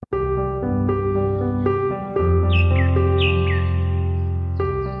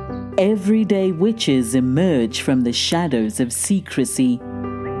everyday witches emerge from the shadows of secrecy.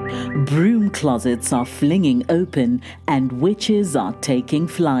 Broom closets are flinging open and witches are taking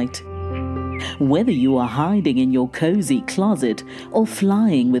flight. Whether you are hiding in your cozy closet or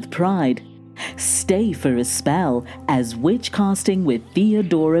flying with pride, stay for a spell as witch casting with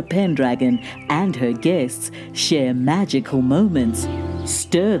Theodora Pendragon and her guests share magical moments,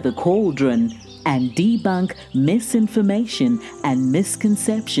 stir the cauldron, and debunk misinformation and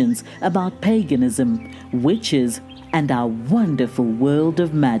misconceptions about paganism, witches, and our wonderful world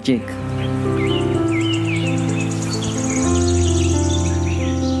of magic.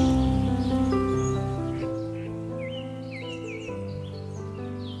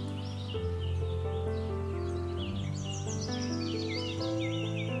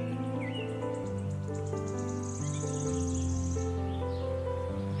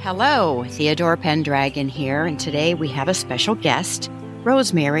 Hello, Theodora Pendragon here, and today we have a special guest,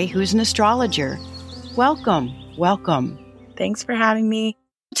 Rosemary, who's an astrologer. Welcome. Thanks for having me.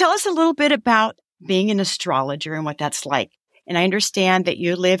 Tell us a little bit about being an astrologer and what that's like. And I understand that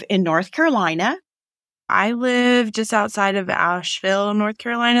you live in North Carolina. I live just outside of Asheville, North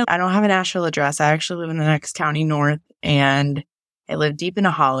Carolina. I don't have an Asheville address. I actually live in the next county north, and I live deep in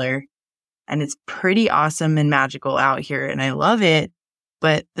a holler, and it's pretty awesome and magical out here, and I love it.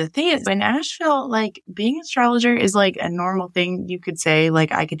 But the thing is, in Asheville, like, being an astrologer is like a normal thing you could say.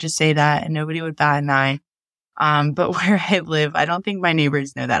 Like, I could just say that and nobody would bat an eye. But where I live, I don't think my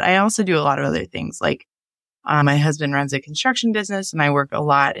neighbors know that. I also do a lot of other things. Like, my husband runs a construction business and I work a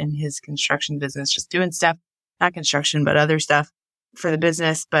lot in his construction business, just doing stuff, not construction, but other stuff for the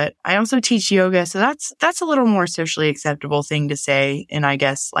business. But I also teach yoga. So that's a little more socially acceptable thing to say in, I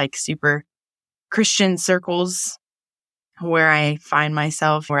guess, like super Christian circles where I find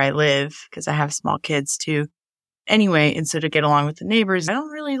myself, where I live, because I have small kids too. Anyway, and so to get along with the neighbors, I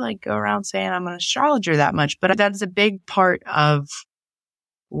don't really like go around saying I'm an astrologer that much, but that's a big part of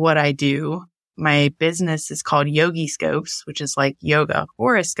what I do. My business is called Yogiscopes, which is like yoga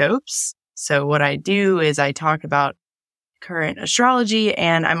horoscopes. So what I do is I talk about current astrology,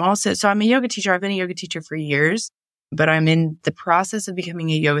 and I'm a yoga teacher. I've been a yoga teacher for years. But I'm in the process of becoming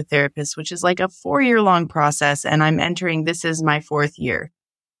a yoga therapist, which is like a 4-year-long process. And this is my 4th year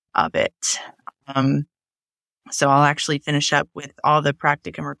of it. So I'll actually finish up with all the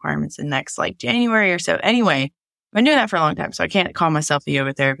practicum requirements in next like January or so. Anyway, I've been doing that for a long time, so I can't call myself a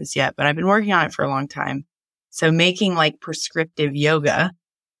yoga therapist yet, but I've been working on it for a long time. So making like prescriptive yoga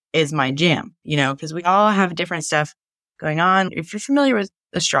is my jam, because we all have different stuff going on. If you're familiar with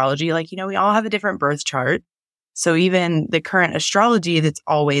astrology, like, we all have a different birth chart. So even the current astrology that's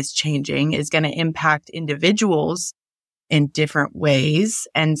always changing is going to impact individuals in different ways.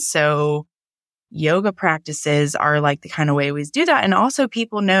 And so yoga practices are like the kind of way we do that. And also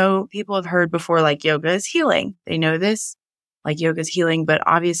people have heard before, like, yoga is healing. They know this, like, yoga is healing, but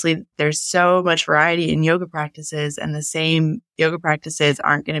obviously there's so much variety in yoga practices, and the same yoga practices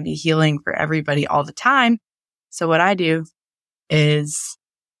aren't going to be healing for everybody all the time. So what I do is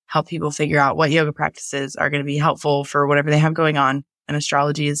help people figure out what yoga practices are going to be helpful for whatever they have going on. And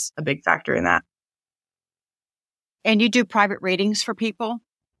astrology is a big factor in that. And you do private readings for people?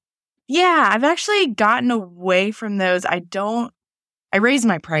 Yeah, I've actually gotten away from those. I raised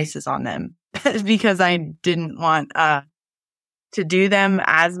my prices on them because I didn't want to do them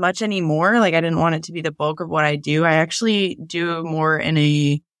as much anymore. Like, I didn't want it to be the bulk of what I do. I actually do more in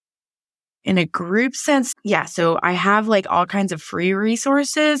a group sense. Yeah. So I have like all kinds of free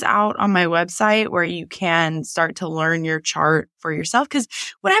resources out on my website where you can start to learn your chart for yourself. Cause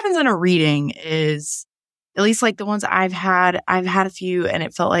what happens in a reading is, at least like the ones I've had a few, and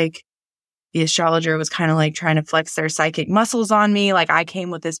it felt like the astrologer was kind of like trying to flex their psychic muscles on me. Like, I came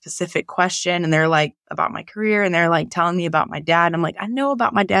with this specific question and they're like about my career, and they're like telling me about my dad. And I'm like, I know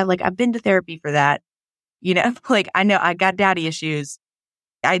about my dad. Like, I've been to therapy for that, like, I know I got daddy issues.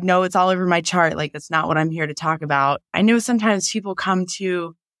 I know it's all over my chart. Like, that's not what I'm here to talk about. I know sometimes people come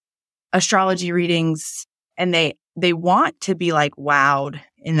to astrology readings and they want to be like wowed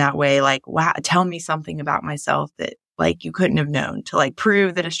in that way. Like, wow, tell me something about myself that like you couldn't have known, to like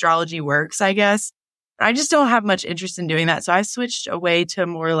prove that astrology works, I guess. I just don't have much interest in doing that. So I switched away to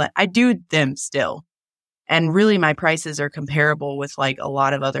more like, I do them still. And really my prices are comparable with like a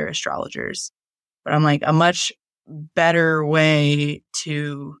lot of other astrologers. But I'm like, a much better way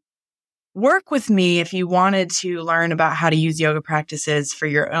to work with me if you wanted to learn about how to use yoga practices for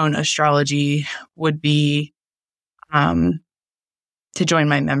your own astrology would be to join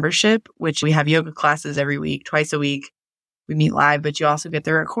my membership, which we have yoga classes every week, twice a week. We meet live, but you also get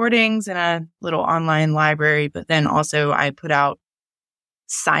the recordings in a little online library. But then also I put out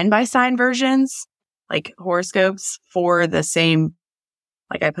sign-by-sign versions, like horoscopes for the same,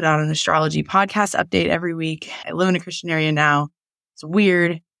 like I put out an astrology podcast update every week. I live in a Christian area now. It's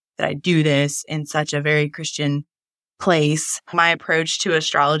weird that I do this in such a very Christian place. My approach to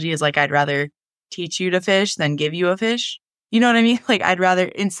astrology is like, I'd rather teach you to fish than give you a fish. You know what I mean? Like, I'd rather,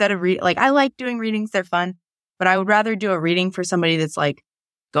 instead of like, I like doing readings. They're fun, but I would rather do a reading for somebody that's like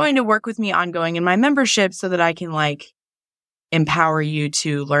going to work with me ongoing in my membership so that I can like empower you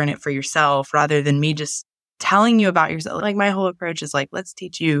to learn it for yourself rather than me just telling you about yourself. Like, my whole approach is like, let's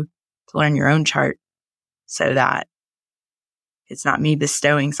teach you to learn your own chart so that it's not me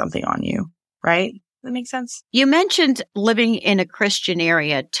bestowing something on you. Right? Does that make sense? You mentioned living in a Christian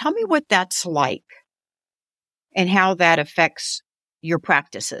area. Tell me what that's like and how that affects your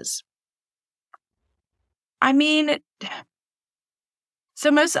practices. I mean, so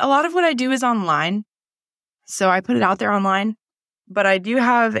a lot of what I do is online. So I put it out there online, but I do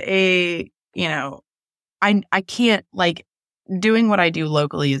have I can't, like, doing what I do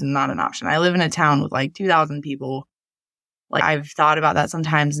locally is not an option. I live in a town with like 2,000 people. Like, I've thought about that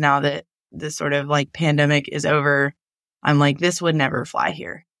sometimes now that this sort of like pandemic is over. I'm like, this would never fly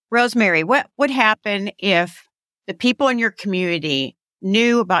here. Rosemary, what would happen if the people in your community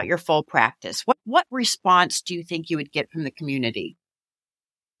knew about your full practice? What response do you think you would get from the community?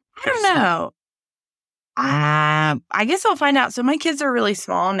 I don't know. I guess I'll find out. So my kids are really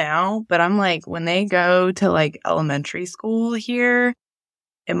small now, but I'm like, when they go to like elementary school here,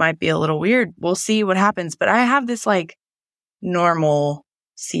 it might be a little weird. We'll see what happens. But I have this like normal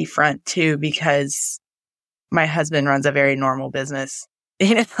seafront too, because my husband runs a very normal business.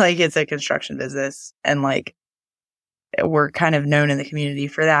 Like, it's a construction business, and like, we're kind of known in the community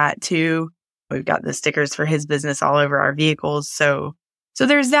for that too. We've got the stickers for his business all over our vehicles. So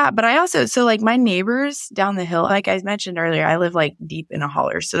there's that. But I also, so like my neighbors down the hill, like I mentioned earlier, I live like deep in a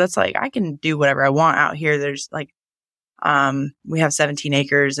holler. So that's like, I can do whatever I want out here. There's like, we have 17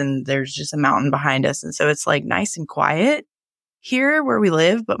 acres and there's just a mountain behind us. And so it's like nice and quiet here where we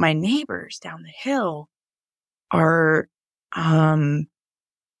live. But my neighbors down the hill are,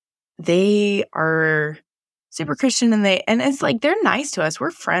 they are super Christian, and it's like, they're nice to us.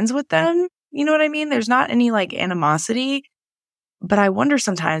 We're friends with them. You know what I mean? There's not any like animosity, but I wonder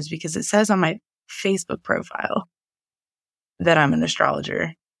sometimes, because it says on my Facebook profile that I'm an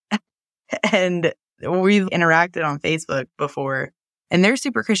astrologer and we've interacted on Facebook before, and they're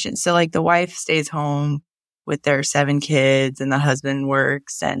super Christian. So like, the wife stays home with their 7 kids and the husband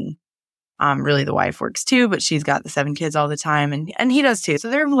works, and really the wife works too, but she's got the 7 kids all the time, and he does too. So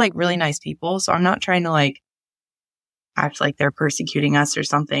they're like really nice people. So I'm not trying to like act like they're persecuting us or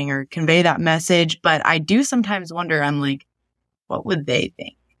something or convey that message. But I do sometimes wonder, I'm like, what would they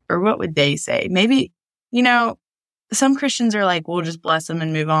think? Or what would they say? Maybe, some Christians are like, we'll just bless them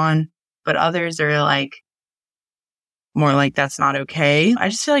and move on. But others are like, more like, that's not okay. I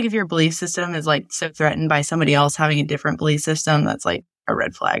just feel like if your belief system is like so threatened by somebody else having a different belief system, that's like a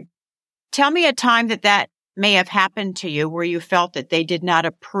red flag. Tell me a time that may have happened to you where you felt that they did not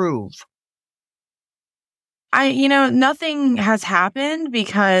approve. Nothing has happened,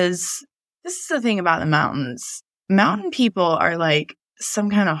 because this is the thing about the mountains. Mountain people are like some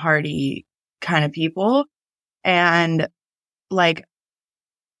kind of hardy kind of people. And like,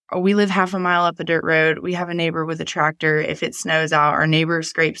 we live half a mile up a dirt road. We have a neighbor with a tractor. If it snows out, our neighbor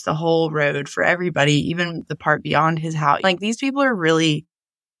scrapes the whole road for everybody, even the part beyond his house. Like, these people are really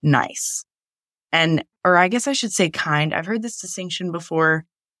nice. Or I guess I should say kind. I've heard this distinction before,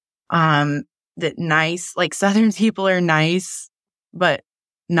 that nice, like Southern people are nice, but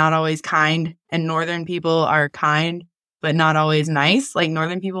not always kind. And Northern people are kind, but not always nice. Like,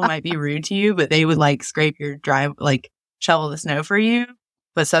 Northern people might be rude to you, but they would like scrape your drive, like shovel the snow for you.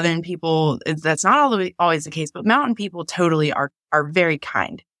 But Southern people, that's not always the case. But mountain people totally are very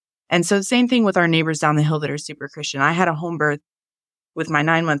kind. And so same thing with our neighbors down the hill that are super Christian. I had a home birth with my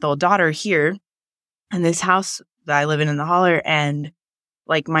 9-month-old daughter here in this house that I live in the holler, and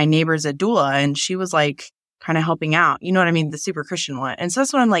like, my neighbor's a doula, and she was like kind of helping out. You know what I mean? The super Christian one. And so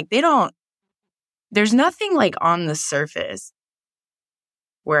that's what I'm like, there's nothing like on the surface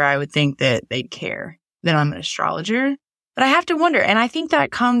where I would think that they'd care that I'm an astrologer. But I have to wonder. And I think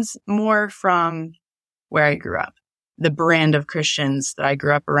that comes more from where I grew up, the brand of Christians that I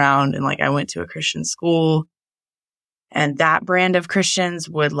grew up around. And like, I went to a Christian school, and that brand of Christians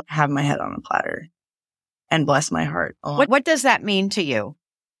would have my head on a platter and bless my heart. What does that mean to you?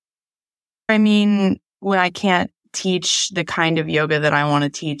 I mean, when I can't teach the kind of yoga that I want to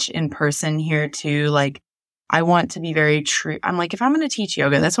teach in person here too, like, I want to be very true. I'm like, if I'm going to teach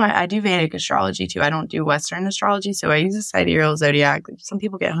yoga, that's why I do Vedic astrology too. I don't do Western astrology. So I use the sidereal zodiac. Some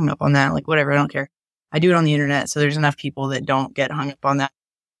people get hung up on that. Like, whatever, I don't care. I do it on the internet. So there's enough people that don't get hung up on that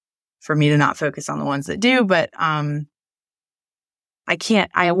for me to not focus on the ones that do. But I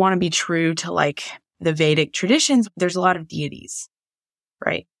want to be true to like the Vedic traditions. There's a lot of deities,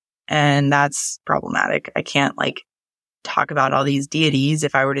 right? And that's problematic. I can't like talk about all these deities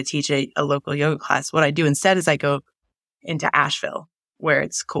if I were to teach a local yoga class. What I do instead is I go into Asheville where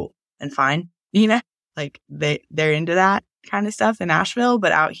it's cool and fine. You know, like they're into that kind of stuff in Asheville,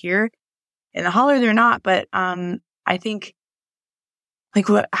 but out here in the holler, they're not. But I think like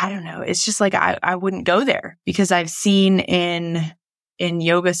I don't know. It's just like I wouldn't go there because I've seen in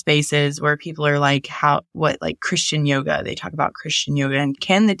yoga spaces where people are like, like Christian yoga, they talk about Christian yoga and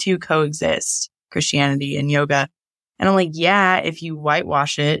can the two coexist, Christianity and yoga? And I'm like, yeah, if you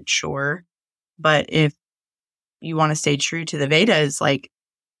whitewash it, sure. But if you want to stay true to the Vedas, like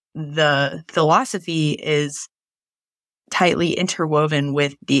the philosophy is tightly interwoven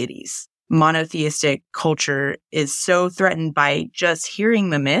with deities. Monotheistic culture is so threatened by just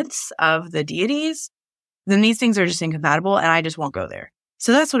hearing the myths of the deities, then these things are just incompatible and I just won't go there.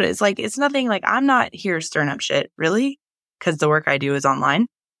 So that's what it is. Like, it's nothing like I'm not here stirring up shit, really, because the work I do is online.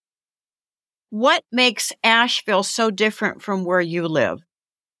 What makes Asheville so different from where you live?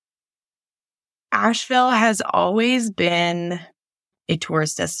 Asheville has always been a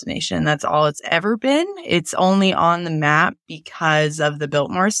tourist destination. That's all it's ever been. It's only on the map because of the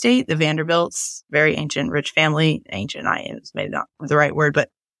Biltmore estate. The Vanderbilts, very ancient, rich family. Ancient, it's maybe not the right word, but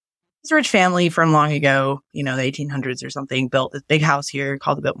it's a rich family from long ago, the 1800s or something, built this big house here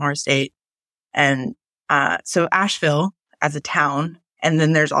called the Biltmore estate. And so Asheville as a town, and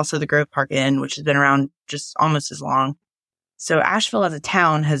then there's also the Grove Park Inn, which has been around just almost as long. So Asheville as a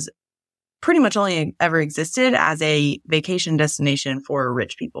town has pretty much only ever existed as a vacation destination for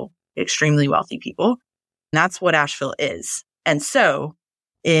rich people, extremely wealthy people. And that's what Asheville is. And so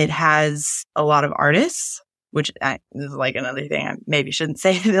it has a lot of artists, which this is like another thing I maybe shouldn't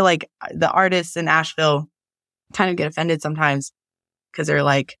say. Like the artists in Asheville kind of get offended sometimes because they're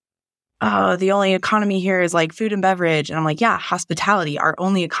like, oh, the only economy here is like food and beverage. And I'm like, yeah, hospitality. Our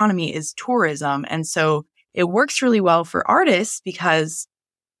only economy is tourism. And so it works really well for artists because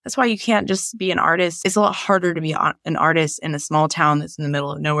that's why you can't just be an artist. It's a lot harder to be an artist in a small town that's in the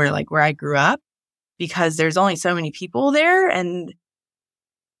middle of nowhere, like where I grew up, because there's only so many people there and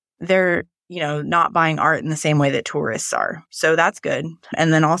they're, not buying art in the same way that tourists are. So that's good.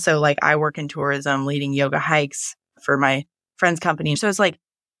 And then also like I work in tourism, leading yoga hikes for my friend's company. So it's like,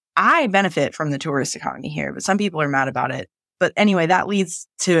 I benefit from the tourist economy here, but some people are mad about it. But anyway, that leads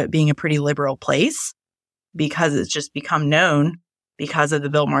to it being a pretty liberal place because it's just become known because of the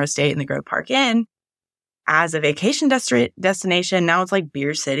Biltmore Estate and the Grove Park Inn as a vacation destination. Now it's like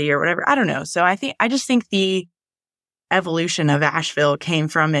Beer City or whatever. I don't know. So I just think the evolution of Asheville came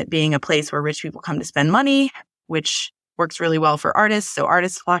from it being a place where rich people come to spend money, which works really well for artists. So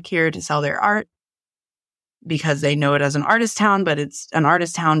artists flock here to sell their art because they know it as an artist town, but it's an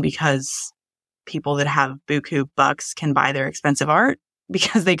artist town because people that have buku bucks can buy their expensive art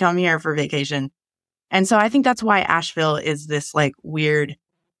because they come here for vacation. And so I think that's why Asheville is this like weird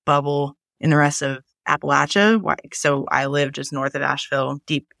bubble in the rest of Appalachia. So I live just north of Asheville,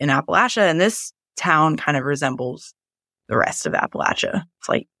 deep in Appalachia, and this town kind of resembles the rest of Appalachia. It's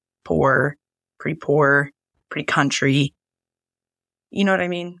like poor, pretty country. You know what I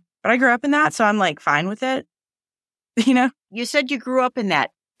mean? But I grew up in that, so I'm like fine with it. You said you grew up in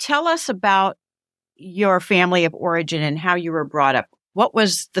that. Tell us about your family of origin and how you were brought up. What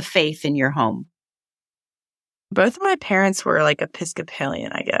was the faith in your home? Both of my parents were like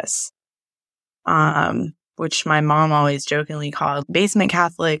Episcopalian, I guess, which my mom always jokingly called basement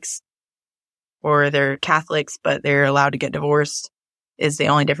Catholics, or they're Catholics, but they're allowed to get divorced is the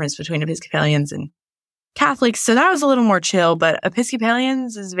only difference between Episcopalians and Catholics. So that was a little more chill, but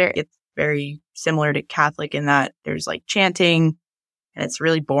Episcopalians is very similar to Catholic in that there's like chanting and it's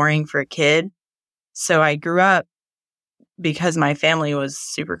really boring for a kid. So I grew up because my family was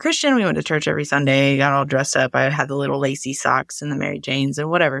super Christian. We went to church every Sunday, got all dressed up. I had the little lacy socks and the Mary Janes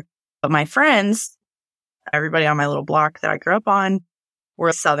and whatever. But my friends, everybody on my little block that I grew up on,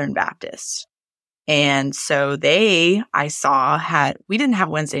 were Southern Baptists. And so we didn't have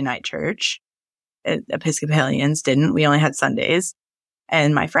Wednesday night church. Episcopalians didn't. We only had Sundays.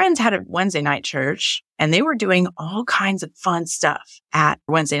 And my friends had a Wednesday night church and they were doing all kinds of fun stuff at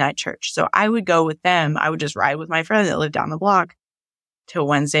Wednesday night church. So I would go with them. I would just ride with my friend that lived down the block to a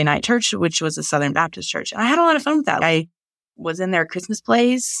Wednesday night church, which was a Southern Baptist church. And I had a lot of fun with that. I was in their Christmas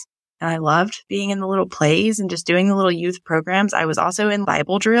plays and I loved being in the little plays and just doing the little youth programs. I was also in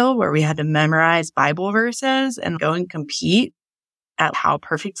Bible drill where we had to memorize Bible verses and go and compete at how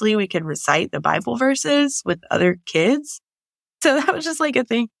perfectly we could recite the Bible verses with other kids. So that was just like a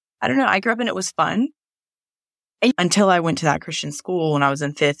thing. I don't know. I grew up and it was fun until I went to that Christian school when I was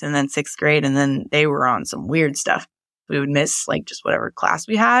in 5th and then 6th grade. And then they were on some weird stuff. We would miss like just whatever class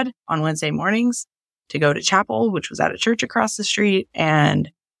we had on Wednesday mornings to go to chapel, which was at a church across the street. And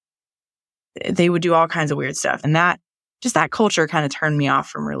they would do all kinds of weird stuff. And that culture kind of turned me off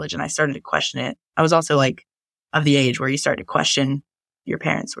from religion. I started to question it. I was also like of the age where you start to question your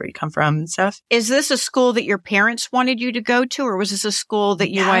parents, where you come from and stuff. Is this a school that your parents wanted you to go to, or was this a school that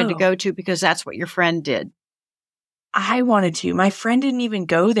you wanted to go to because that's what your friend did? I wanted to. My friend didn't even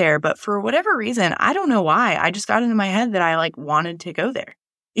go there, but for whatever reason, I don't know why. I just got into my head that I like wanted to go there.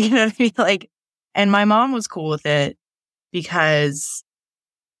 You know what I mean? Like, and my mom was cool with it because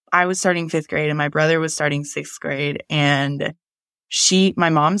I was starting 5th grade and my brother was starting 6th grade, and my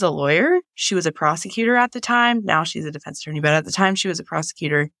mom's a lawyer. She was a prosecutor at the time. Now she's a defense attorney, but at the time she was a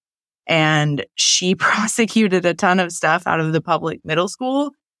prosecutor, and she prosecuted a ton of stuff out of the public middle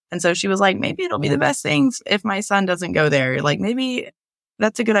school. And so she was like, maybe it'll be the best things if my son doesn't go there. Like, maybe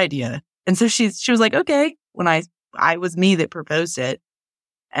that's a good idea. And so she was like, okay, when I was me that proposed it.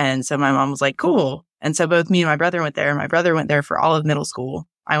 And so my mom was like, cool. And so both me and my brother went there. My brother went there for all of middle school.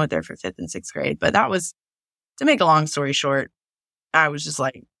 I went there for 5th and 6th grade. But that was, to make a long story short, I was just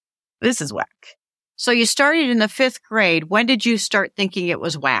like, this is whack. So you started in the 5th grade. When did you start thinking it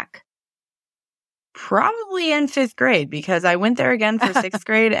was whack? Probably in 5th grade, because I went there again for 6th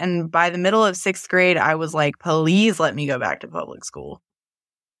grade. And by the middle of 6th grade, I was like, please let me go back to public school.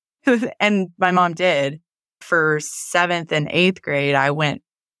 And my mom did. For 7th and 8th grade, I went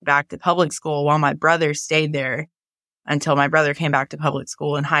back to public school while my brother stayed there until my brother came back to public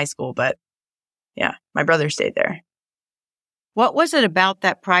school in high school. But yeah, my brother stayed there. What was it about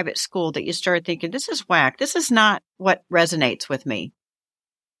that private school that you started thinking, this is whack? This is not what resonates with me.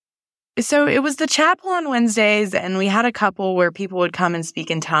 So it was the chapel on Wednesdays, and we had a couple where people would come and speak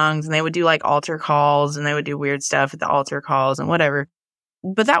in tongues, and they would do like altar calls, and they would do weird stuff at the altar calls and whatever.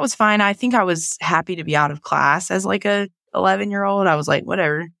 But that was fine. I think I was happy to be out of class as like a 11-year-old. I was like,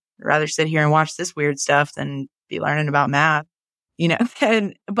 whatever. I'd rather sit here and watch this weird stuff than be learning about math, you know?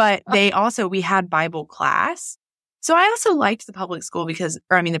 But we had Bible class. So I also liked the public school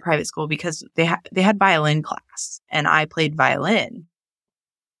the private school because they had violin class, and I played violin.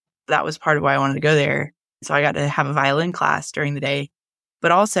 That was part of why I wanted to go there. So I got to have a violin class during the day.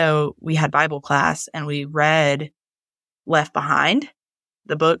 But also we had Bible class, and we read Left Behind,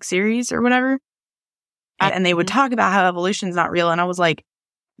 the book series or whatever. And they would talk about how evolution is not real. And I was like,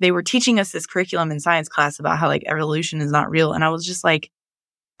 they were teaching us this curriculum in science class about how like evolution is not real. And I was just like,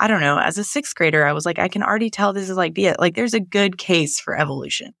 I don't know. As a 6th grader, I was like, I can already tell this is like, there's a good case for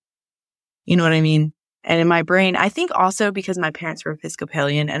evolution. You know what I mean? And in my brain, I think also because my parents were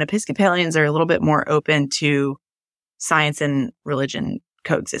Episcopalian, and Episcopalians are a little bit more open to science and religion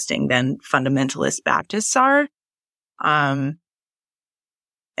coexisting than fundamentalist Baptists are. And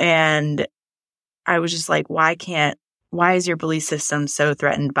I was just like, why is your belief system so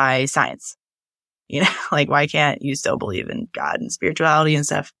threatened by science? You know, like, why can't you still believe in God and spirituality and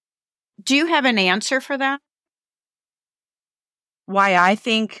stuff? Do you have an answer for that? Why I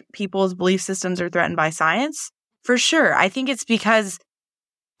think people's belief systems are threatened by science? For sure. I think it's because,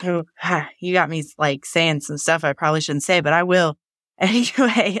 you got me like saying some stuff I probably shouldn't say, but I will.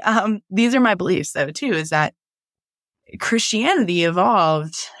 Anyway, these are my beliefs though too, is that Christianity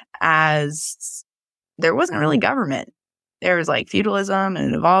evolved as there wasn't really government. There was like feudalism,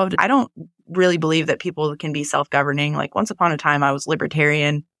 and it evolved. I don't really believe that people can be self-governing. Like once upon a time, I was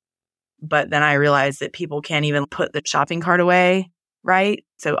libertarian, but then I realized that people can't even put the shopping cart away, right?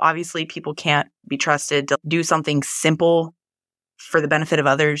 So obviously people can't be trusted to do something simple for the benefit of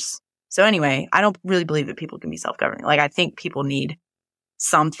others. So anyway, I don't really believe that people can be self-governing. Like I think people need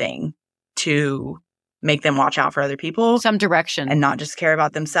something to make them watch out for other people. Some direction. And not just care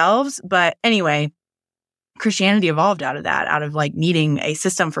about themselves. But anyway, Christianity evolved out of that, out of like needing a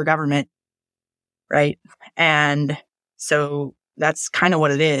system for government, right? And so that's kind of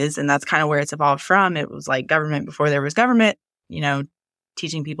what it is. And that's kind of where it's evolved from. It was like government before there was government, you know,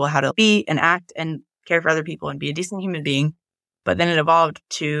 teaching people how to be and act and care for other people and be a decent human being. But then it evolved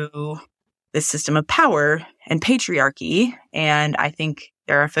to this system of power and patriarchy. And I think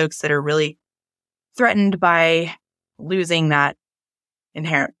there are folks that are really threatened by losing that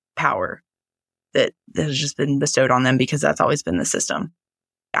inherent power that has just been bestowed on them because that's always been the system.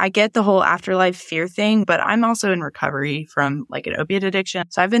 I get the whole afterlife fear thing, but I'm also in recovery from like an opiate addiction.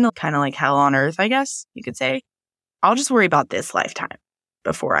 So I've been kind of like hell on earth, I guess you could say. I'll just worry about this lifetime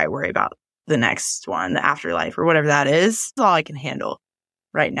before I worry about the next one, the afterlife or whatever that is. That's all I can handle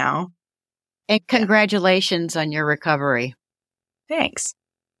right now. And congratulations on your recovery. Thanks.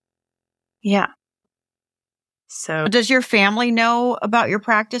 Yeah. So does your family know about your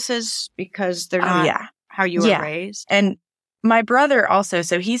practices because they're not how you were raised? And my brother also,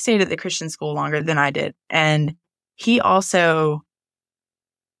 so he stayed at the Christian school longer than I did. And he also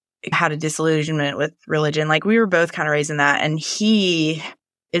had a disillusionment with religion. Like we were both kind of raised in that. And he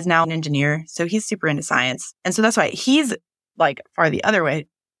is now an engineer. So he's super into science. And so that's why he's like far the other way,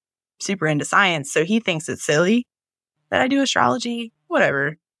 super into science. So he thinks it's silly that I do astrology,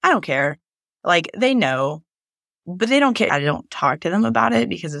 whatever. I don't care. Like they know, but they don't care. I don't talk to them about it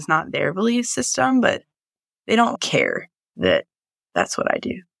because it's not their belief system, but they don't care that that's what I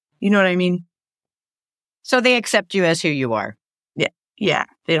do. You know what I mean? So they accept you as who you are. Yeah.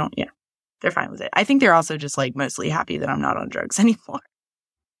 They don't. Yeah. They're fine with it. I think they're also just like mostly happy that I'm not on drugs anymore.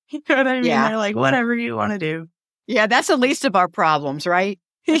 You know what I mean? Yeah. They're like, whatever you want to do. Yeah. That's the least of our problems, right?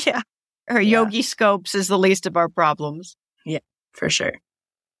 Yeah. Or Yogiscopes is the least of our problems. Yeah, for sure.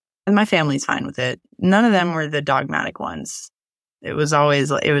 And my family's fine with it. None of them were the dogmatic ones. It was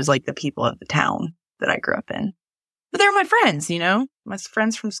like the people of the town that I grew up in. But they're my friends, my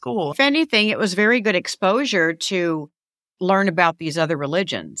friends from school. If anything, it was very good exposure to learn about these other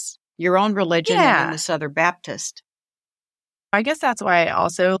religions, your own religion and then this other Baptist. I guess that's why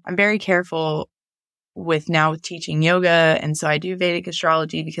I'm very careful with teaching yoga. And so I do Vedic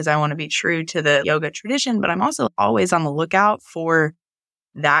astrology because I want to be true to the yoga tradition, but I'm also always on the lookout for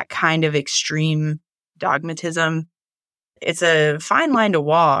that kind of extreme dogmatism. It's a fine line to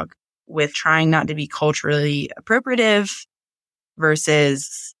walk with trying not to be culturally appropriative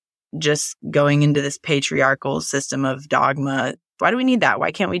versus just going into this patriarchal system of dogma. Why do we need that?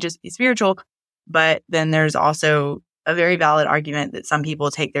 Why can't we just be spiritual? But then there's also a very valid argument that some people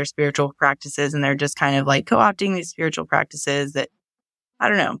take their spiritual practices and they're just kind of like co-opting these spiritual practices that, I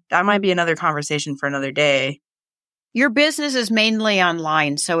don't know, that might be another conversation for another day. Your business is mainly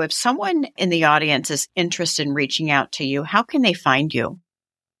online. So if someone in the audience is interested in reaching out to you, how can they find you?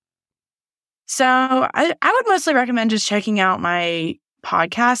 So I would mostly recommend just checking out my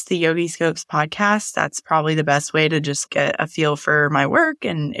podcast, the Yogiscopes podcast. That's probably the best way to just get a feel for my work.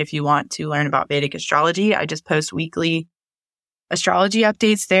 And if you want to learn about Vedic astrology, I just post weekly astrology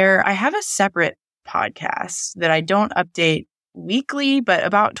updates there. I have a separate podcast that I don't update weekly, but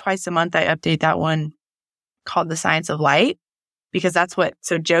about twice a month I update that one called The Science of Light, because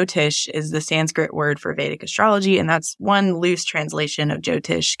so Jyotish is the Sanskrit word for Vedic astrology. And that's one loose translation of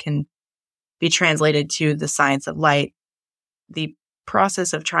Jyotish can be translated to the science of light. The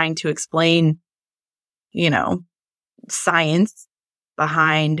process of trying to explain, science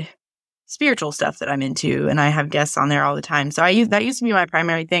behind spiritual stuff that I'm into. And I have guests on there all the time. So that used to be my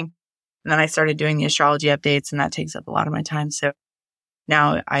primary thing. And then I started doing the astrology updates and that takes up a lot of my time. So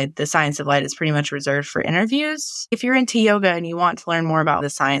now the Science of Light is pretty much reserved for interviews. If you're into yoga and you want to learn more about the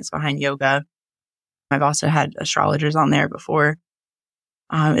science behind yoga, I've also had astrologers on there before.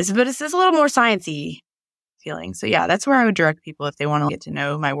 But it's just a little more sciencey feeling. So yeah, that's where I would direct people if they want to get to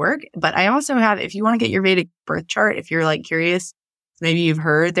know my work. But I also have, if you want to get your Vedic birth chart, if you're like curious, maybe you've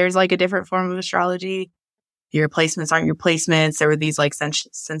heard there's like a different form of astrology. Your placements aren't your placements. There were these like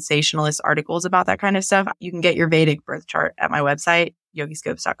sensationalist articles about that kind of stuff. You can get your Vedic birth chart at my website,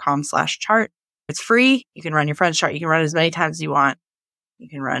 yogiscopes.com/chart. It's free. You can run your friend's chart. You can run as many times as you want. You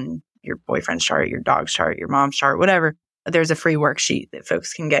can run your boyfriend's chart, your dog's chart, your mom's chart, whatever. There's a free worksheet that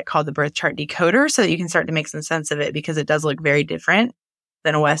folks can get called the Birth Chart Decoder so that you can start to make some sense of it because it does look very different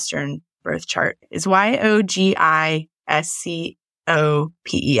than a Western birth chart. It's Yogiscopes,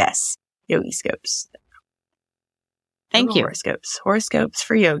 Yogiscopes. Thank you. Horoscopes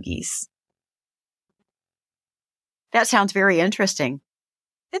for yogis. That sounds very interesting.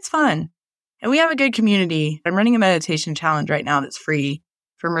 It's fun. And we have a good community. I'm running a meditation challenge right now that's free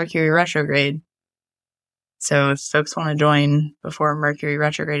for Mercury retrograde. So if folks want to join before Mercury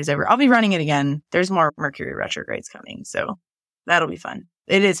retrograde is over, I'll be running it again. There's more Mercury retrogrades coming, so that'll be fun.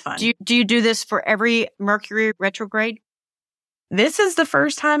 It is fun. Do you do this for every Mercury retrograde? This is the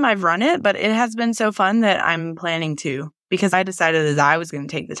first time I've run it, but it has been so fun that I'm planning to, because I decided that I was going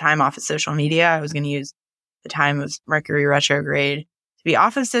to take the time off of social media. I was going to use the time of Mercury retrograde to be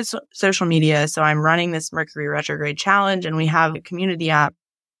off of social media. So I'm running this Mercury retrograde challenge, and we have a community app.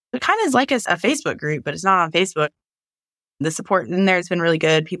 It kind of is like a Facebook group, but it's not on Facebook. The support in there has been really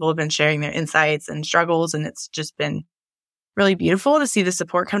good. People have been sharing their insights and struggles, and it's just been really beautiful to see the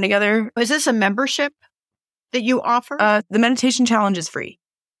support come together. Is this a membership that you offer? The meditation challenge is free,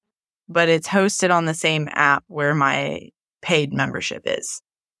 but it's hosted on the same app where my paid membership is.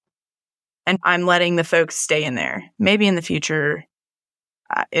 And I'm letting the folks stay in there. Maybe in the future,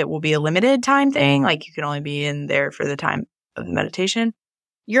 it will be a limited time thing. Like you can only be in there for the time of the meditation.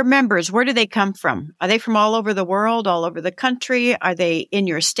 Your members, where do they come from? Are they from all over the world, all over the country? Are they in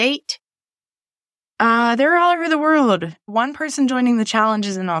your state? They're all over the world. One person joining the challenge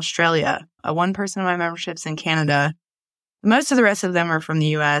is in Australia. One person in my membership's in Canada. Most of the rest of them are from the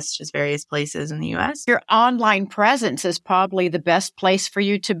U.S., just various places in the U.S. Your online presence is probably the best place for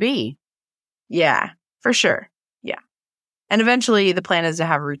you to be. Yeah, for sure. Yeah. And eventually the plan is to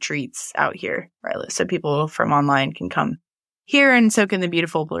have retreats out here, right? So people from online can come here and soak in the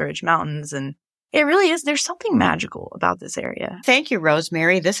beautiful Blue Ridge Mountains. And it really is. There's something magical about this area. Thank you,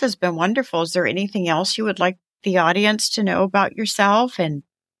 Rosemary. This has been wonderful. Is there anything else you would like the audience to know about yourself and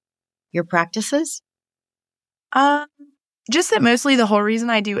your practices? Just that mostly the whole reason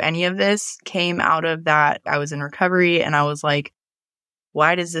I do any of this came out of that I was in recovery and I was like,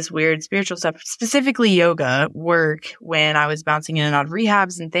 why does this weird spiritual stuff, specifically yoga, work when I was bouncing in and out of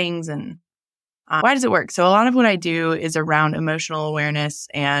rehabs and things? And why does it work? So a lot of what I do is around emotional awareness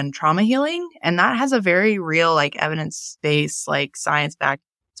and trauma healing. And that has a very real, like evidence-based, like science back.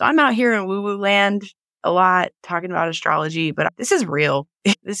 So I'm out here in woo-woo land a lot talking about astrology, but this is real.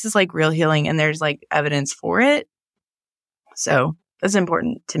 This is like real healing and there's like evidence for it. So that's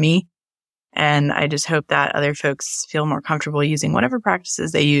important to me. And I just hope that other folks feel more comfortable using whatever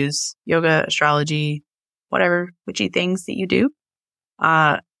practices they use, yoga, astrology, whatever witchy things that you do,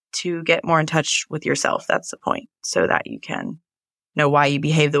 to get more in touch with yourself. That's the point. So that you can know why you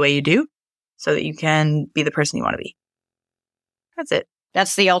behave the way you do, so that you can be the person you want to be. That's it.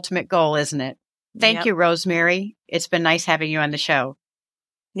 That's the ultimate goal, isn't it? Thank you, Rosemary. It's been nice having you on the show.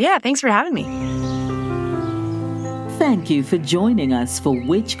 Yeah, thanks for having me. Thank you for joining us for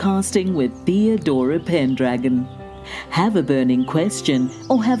Witchcasting with Theodora Pendragon. Have a burning question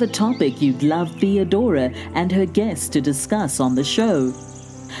or have a topic you'd love Theodora and her guests to discuss on the show?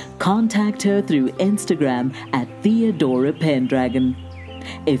 Contact her through Instagram at Theodora Pendragon.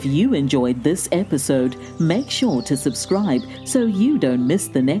 If you enjoyed this episode, make sure to subscribe so you don't miss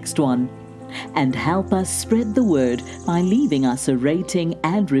the next one. And help us spread the word by leaving us a rating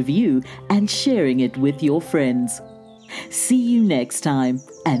and review and sharing it with your friends. See you next time,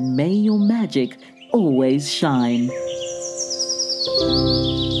 and may your magic always shine.